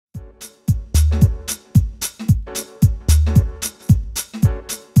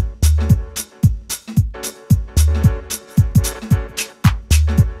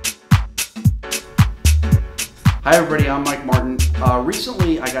Hi everybody, I'm Mike Martin.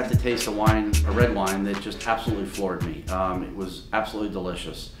 Recently I got to taste a red wine that just absolutely floored me. It was absolutely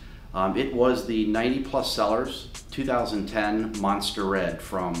delicious. It was the 90 Plus Cellars 2010 Monster Red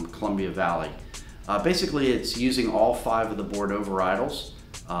from Columbia Valley. Basically it's using all 5 of the Bordeaux varietals,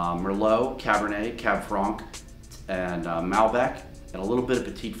 Merlot, Cabernet, Cab Franc, and Malbec, and a little bit of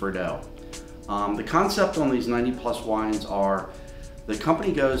Petit Verdot. The concept on these 90 Plus wines are the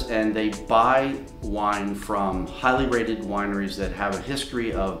company goes and they buy wine from highly rated wineries that have a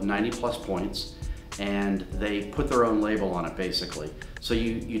history of 90 plus points, and they put their own label on it basically. So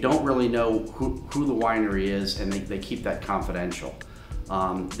you don't really know who the winery is, and they keep that confidential.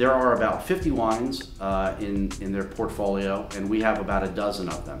 There are about 50 wines in their portfolio, and we have about a dozen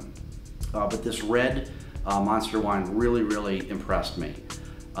of them. But this red Monster wine really impressed me.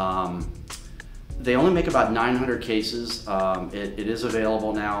 They only make about 900 cases. It is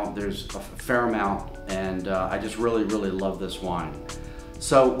available now. There's a fair amount, and I just really love this wine.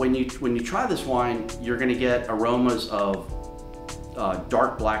 So when you try this wine, you're going to get aromas of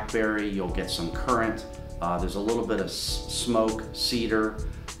dark blackberry. You'll get some currant. There's a little bit of smoke, cedar.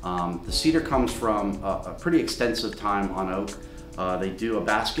 The cedar comes from a pretty extensive time on oak. They do a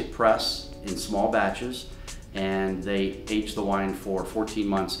basket press in small batches, and they age the wine for 14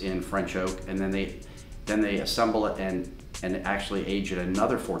 months in French oak, and then they assemble it and actually age it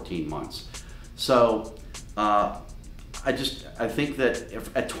another 14 months. So I think that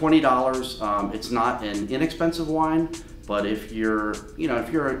at $20, it's not an inexpensive wine, but if you're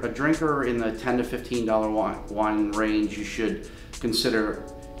a drinker in the $10 to $15 wine range, you should consider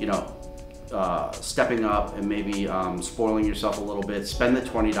stepping up and maybe spoiling yourself a little bit. Spend the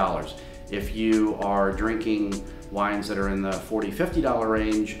 $20. If you are drinking wines that are in the $40, $50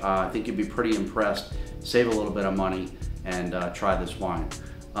 range, I think you'd be pretty impressed. Save a little bit of money and try this wine.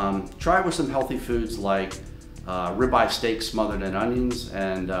 Try it with some healthy foods like ribeye steak smothered in onions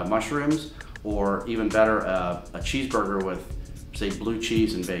and mushrooms, or even better, a cheeseburger with, say, blue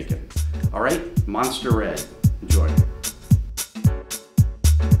cheese and bacon. All right, Monster Red. Enjoy.